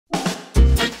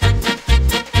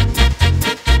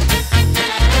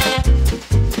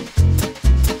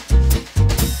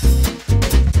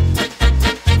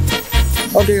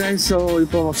guys, so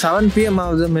இப்போ 7 PM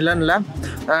ஆகுது மிலனில்.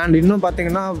 And இன்னும்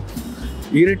பார்த்தீங்கன்னா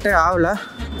இருட்டே ஆகல.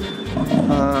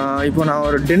 இப்போ நான்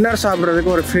ஒரு டின்னர்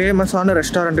சாப்பிட்றதுக்கு ஒரு ஃபேமஸான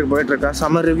ரெஸ்டாரண்ட்டுக்கு போயிட்டுருக்கேன்.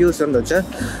 சம்மர் ரிவ்யூஸ் இருந்துச்சு.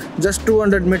 Just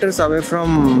 200 meters away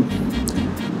from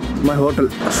my hotel.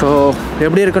 So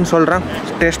எப்படி இருக்குன்னு சொல்கிறேன்,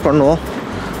 டேஸ்ட் பண்ணுவோம்.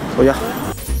 ஓயா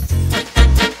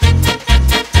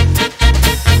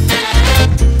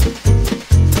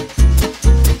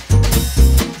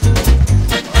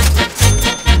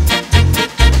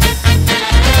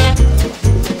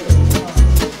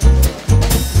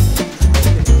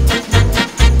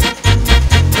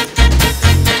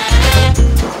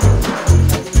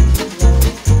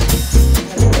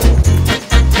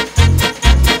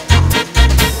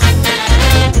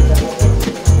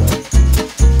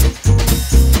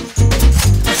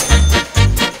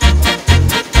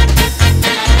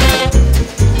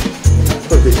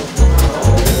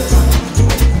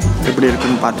எப்படி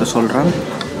இருக்குன்னு பார்த்து சொல்கிறேன்.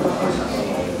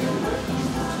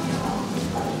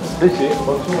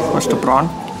 ஃபர்ஸ்ட் ப்ரான்,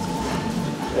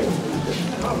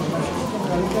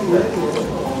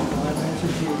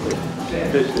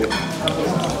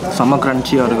 செம்ம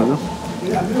க்ரன்ச்சியாக இருக்குது.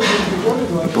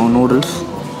 இப்போ நூடுல்ஸ்,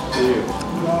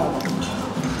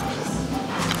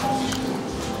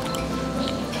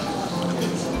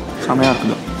 செம்மையாக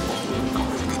இருக்குது.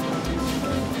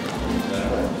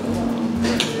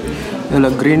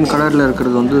 இதில் க்ரீன் கலரில்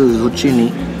இருக்கிறது வந்து zucchini.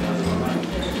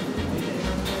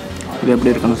 இது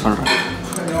எப்படி இருக்குன்னு சொல்கிறேன்.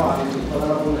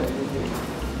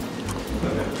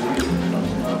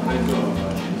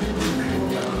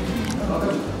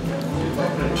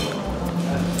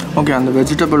 ஓகே, அந்த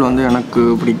வெஜிடபிள் வந்து எனக்கு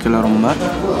பிடிக்கல ரொம்ப.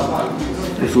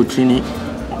 zucchini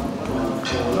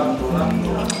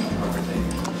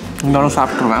இருந்தாலும்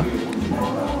சாப்பிட்ருவேன்.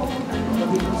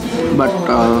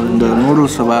 பட் இந்த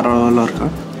நூடுல்ஸ் வேறு லெவலில்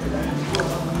இருக்குது.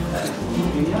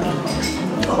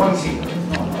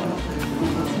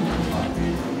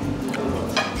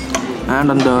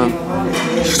 அண்ட் அந்த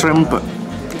ஷ்ரிம்ப்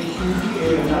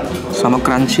செம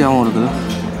க்ரன்ச்சியாகவும் இருக்குது.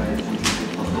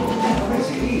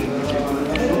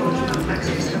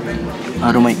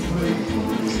 அருமை.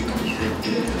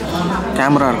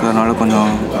 கேமரா இருக்கிறதுனால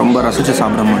கொஞ்சம் ரொம்ப ரசித்து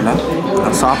சாப்பிட முடியல.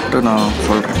 சாப்பிட்டு நான்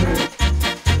சொல்கிறேன்.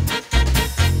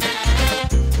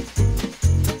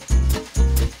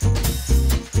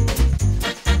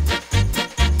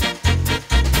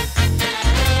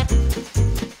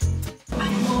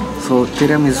 ஸோ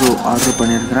டிரமிசு ஆர்டர்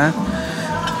பண்ணியிருக்கிறேன்.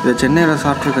 இதை சென்னையில்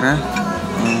சாப்பிட்ருக்குறேன்.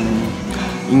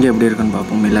 இங்கே எப்படி இருக்குன்னு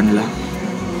பார்ப்போம். மிலனில்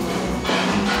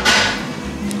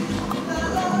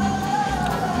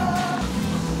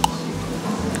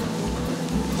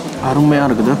அருமையாக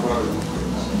இருக்குது.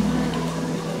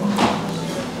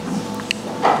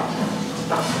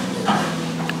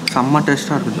 செம்ம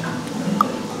டேஸ்ட்டாக இருக்குது.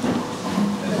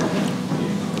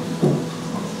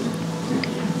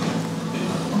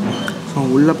 ஸோ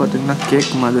உள்ளே பார்த்திங்கன்னா கேக்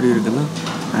மாதிரி இருக்குது.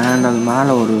 அண்ட் அது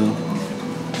மேலே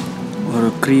ஒரு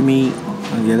க்ரீமி,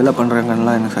 அது எதில்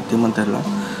பண்ணுறாங்கலாம் எனக்கு சத்தியமாக தெரில.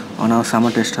 ஆனால்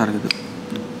செம்ம டேஸ்ட்டாக இருக்குது.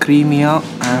 க்ரீமியாக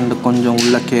அண்ட் கொஞ்சம்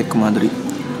உள்ள கேக் மாதிரி.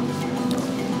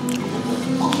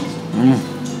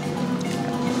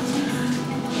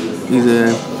 இது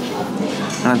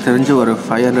எனக்கு தெரிஞ்சு ஒரு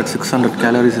 500-600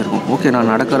 calories இருக்கும். ஓகே,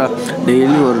 நான் நடக்கிற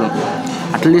டெய்லி ஒரு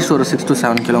அட்லீஸ்ட் ஒரு 6 to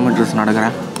 7 kilometers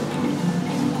நடக்கிறேன்.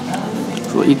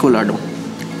 ஸோ ஈக்குவல் ஆகிடும்.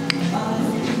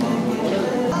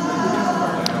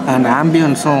 அண்ட்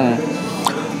ஆம்பியன்ஸும்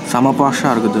செம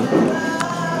பாஷாக இருக்குது.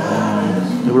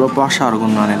 இவ்வளோ பாஷாக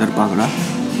இருக்கும்னு நான் எதிர்பார்க்கல.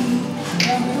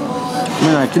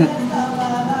 ஐ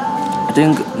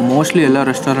திங்க் மோஸ்ட்லி எல்லா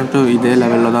ரெஸ்டாரண்ட்டும் இதே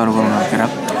லெவலில் தான் இருக்கும்னு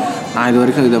நினைக்கிறேன். நான் இது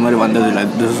வரைக்கும் இதே மாதிரி வந்ததில்லை.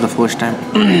 This is the first time.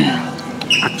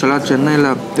 ஆக்சுவலாக சென்னையில்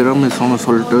திரமிசுன்னு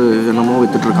சொல்லிட்டு என்னமோ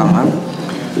விற்றுட்ருக்காங்க.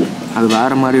 அது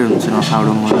வேறு மாதிரி இருந்துச்சு. நான்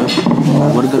சாப்பிடும்போது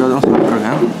ஒரு தடவை தான்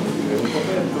சாப்பிட்ருக்கேன்.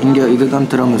 இங்கே இதுதான்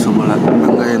திரமிசு போல்.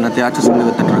 அங்கே என்னத்தையாச்சும் சொல்லி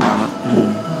விற்றுட்ருக்காங்க.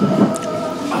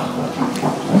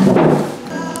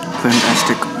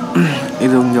 ஃபேன்டாஸ்டிக்.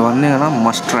 இது இங்கே வந்தீங்கன்னா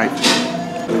மஸ்ட் ட்ரை.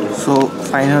 ஸோ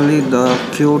ஃபைனலி த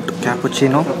க்யூட்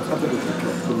கேப்புச்சினோ.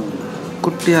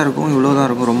 குட்டியாக இருக்கும், இவ்வளோ தான்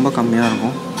இருக்கும், ரொம்ப கம்மியாக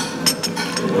இருக்கும்.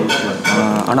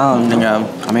 ஆனால்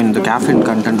நீங்கள் இந்த கேஃபின்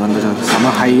கண்டென்ட் வந்து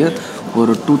செம ஹை.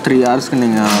 ஒரு 2-3 ஹவர்ஸ்க்கு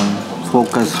நீங்கள்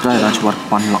ஃபோக்கஸ்டாக ஏதாச்சும்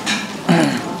ஒர்க் பண்ணலாம்.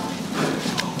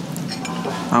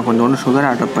 நான் கொஞ்சோண்டு சுகர்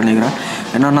ஆட் பண்ணிக்கிறேன்.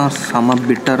 என்னென்னா செம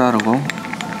பிட்டராக இருக்கும்.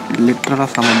 லிட்டராக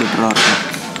செம பிட்டராக இருக்கும்.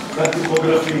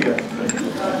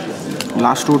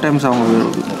 லாஸ்ட் 2 times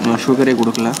அவங்க சுகரே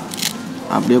கொடுக்கல,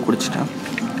 அப்படியே குடிச்சிட்டேன்.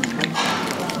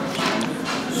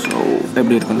 ஸோ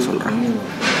எப்படி இருக்குன்னு சொல்கிறேன்.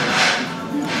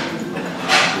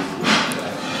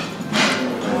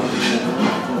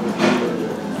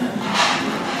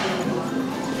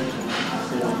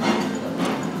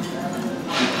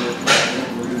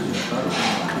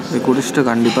 குடிச்சிட்டு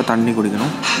கண்டிப்பாக தண்ணி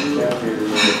குடிக்கணும்.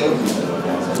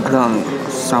 அதான்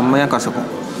செம்மையாக கசக்கும்.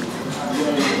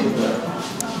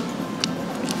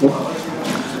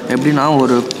 எப்படின்னா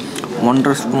ஒரு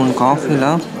 1.5 ஸ்பூன் காஃபியில்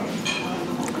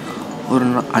ஒரு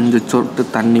 5 சொட்டு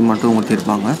தண்ணி மட்டும்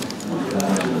ஊற்றிருப்பாங்க.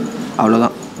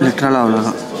 அவ்வளோதான், லிட்ரலாக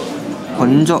அவ்வளோதான்.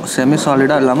 கொஞ்சம் செமி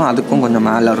சாலிடாக இல்லாமல் அதுக்கும் கொஞ்சம்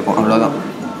மேலே இருக்கும், அவ்வளோதான்.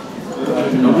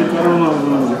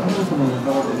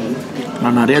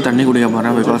 நான் நிறைய தண்ணி குடிக்க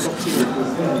போகிறேன். பிகாஸ்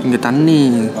இங்கே தண்ணி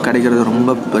கிடைக்கிறது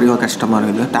ரொம்ப பெரிய கஷ்டமாக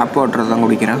இருக்குது. டேப் வாட்டர் தான்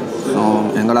குடிக்கிறேன். ஸோ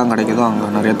எங்கெல்லாம் கிடைக்குதோ அங்கே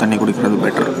நிறைய தண்ணி குடிக்கிறது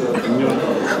பெட்டர்.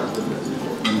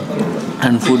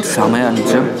 அண்ட் ஃபுட் செமையாக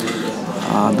இருந்துச்சு.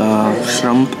 த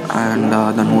ஷ்ரம்ப் அண்ட்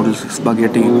த நூடுல்ஸ்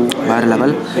ஸ்பகெட்டி வேறு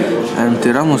லெவல். அண்ட்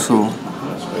திராமிசு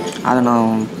அதை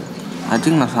ஐ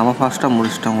திங்க் நான் செம ஃபாஸ்ட்டாக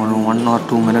முடிச்சிட்டேன். ஒரு 1 or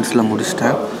 2 minutes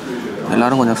முடிச்சிட்டேன்.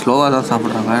 எல்லோரும் கொஞ்சம் ஸ்லோவாக தான்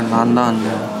சாப்பிட்றாங்க.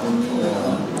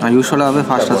 நான் யூஸ்வலாகவே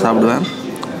ஃபாஸ்ட்டாக சாப்பிடுவேன்.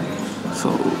 ஸோ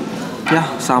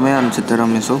செமையாக இருந்துச்சு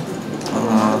திராமிசு.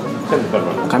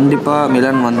 கண்டிப்பாக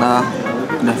மிலன் வந்தால்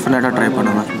டெஃபினட்டாக ட்ரை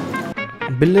பண்ணுவேன்.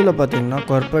 பில்லில் பார்த்தீங்கன்னா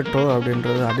கொர்பெட்டோ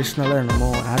அப்படின்றது அடிஷ்னலாக என்னமோ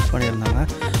ஆட் பண்ணியிருந்தாங்க.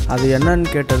 அது என்னன்னு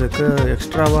கேட்டதுக்கு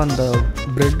எக்ஸ்ட்ராவாக அந்த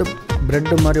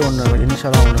ப்ரெட்டு மாதிரி ஒன்று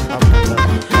இனிஷியலாக ஒன்று சாப்பிட்டாங்க.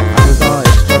 அதுதான்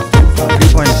extra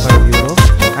 3.5 euro.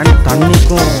 And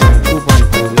தண்ணிக்கும்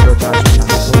 2.5 euro charge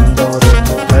பண்ணாங்க. ஸோ இந்த ஒரு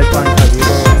 5.5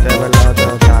 euro தேவையில்லாத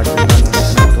சார்ஜ் தான் எனக்கு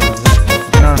தோணுது.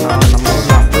 ஏன்னா நம்ம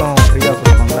ஊரில் அப்பளம் ஃப்ரீயாக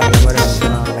கொடுப்பாங்க, அதே மாதிரி வந்து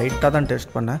நான் லைட்டாக தான்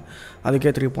டெஸ்ட் பண்ணேன்.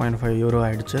 அதுக்கே 3.5 euro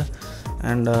ஆகிடுச்சு.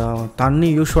 அண்ட் தண்ணி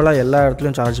யூஸ்வலாக எல்லா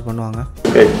இடத்துலையும் சார்ஜ் பண்ணுவாங்க.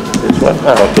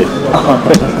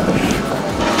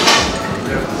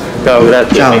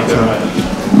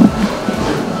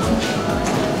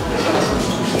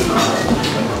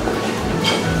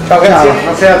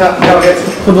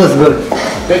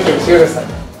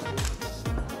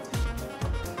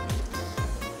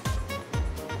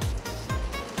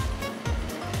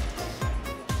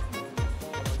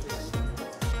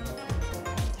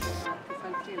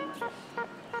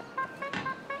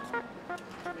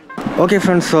 ஓகே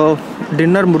ஃப்ரெண்ட்ஸ், ஸோ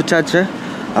டின்னர் முடிச்சாச்சு.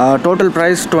 Total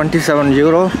price 27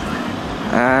 euro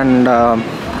and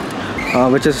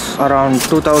which is around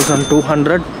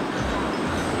 2200.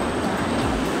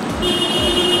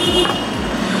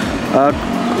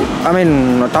 I mean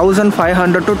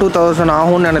 1500 to 2000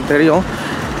 ஆகும்னு எனக்கு தெரியும்.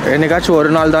 என்னைக்காச்சும் ஒரு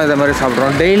நாள் தான் இதை மாதிரி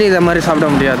சாப்பிட்றோம். டெய்லி இதை மாதிரி சாப்பிட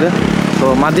முடியாது. ஸோ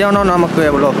மத்தியானம் நமக்கு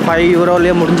எவ்வளோ 5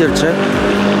 euroலேயே முடிஞ்சிருச்சு.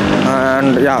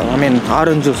 And I mean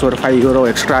orange juice ஒரு 5 euro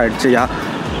எக்ஸ்ட்ரா ஆகிடுச்சு.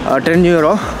 10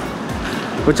 euro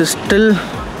which is still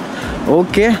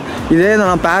okay. இதே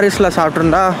நான் பாரிஸில்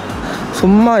சாப்பிட்ருந்தா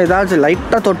சும்மா ஏதாச்சும்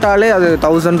லைட்டாக தொட்டாலே அது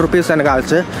 1000 rupees எனக்கு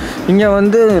ஆச்சு. இங்கே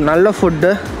வந்து நல்ல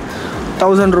ஃபுட்டு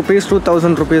 1000 rupees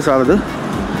 2000 rupees ஆகுது.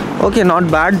 Okay, not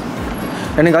bad.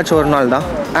 என்னைக்காச்சும் ஒரு நாள் தான்.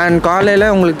 அண்ட் காலையில்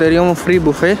உங்களுக்கு தெரியும் ஃப்ரீ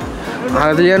புஃபே,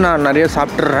 அதுலேயே நான் நிறைய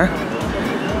சாப்பிட்றேன்.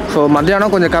 ஸோ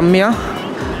மத்தியானம் கொஞ்சம் கம்மியாக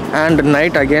அண்ட்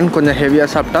நைட் அகெயின் கொஞ்சம் ஹெவியாக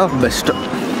சாப்பிட்டா பெஸ்ட்டு.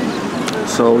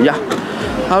 ஸோ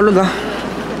அவ்வளோதான்.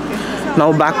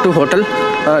 Now back to hotel.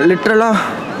 லிட்ரலாக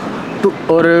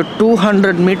ஒரு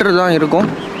 200 மீட்டர் தான் இருக்கும்.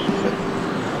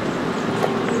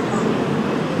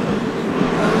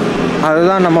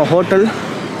 அதுதான் நம்ம ஹோட்டல்.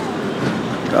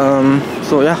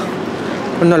 ஸோ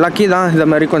கொஞ்சம் லக்கி தான். இந்த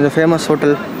மாதிரி கொஞ்சம் ஃபேமஸ்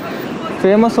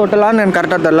ஹோட்டலான்னு எனக்கு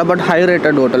கரெக்டாக தெரியல, பட் ஹை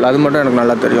ரேட்டட் ஹோட்டல் அது மட்டும் எனக்கு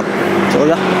நல்லா தெரியும். ஸோ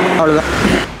அவ்வளோதான்.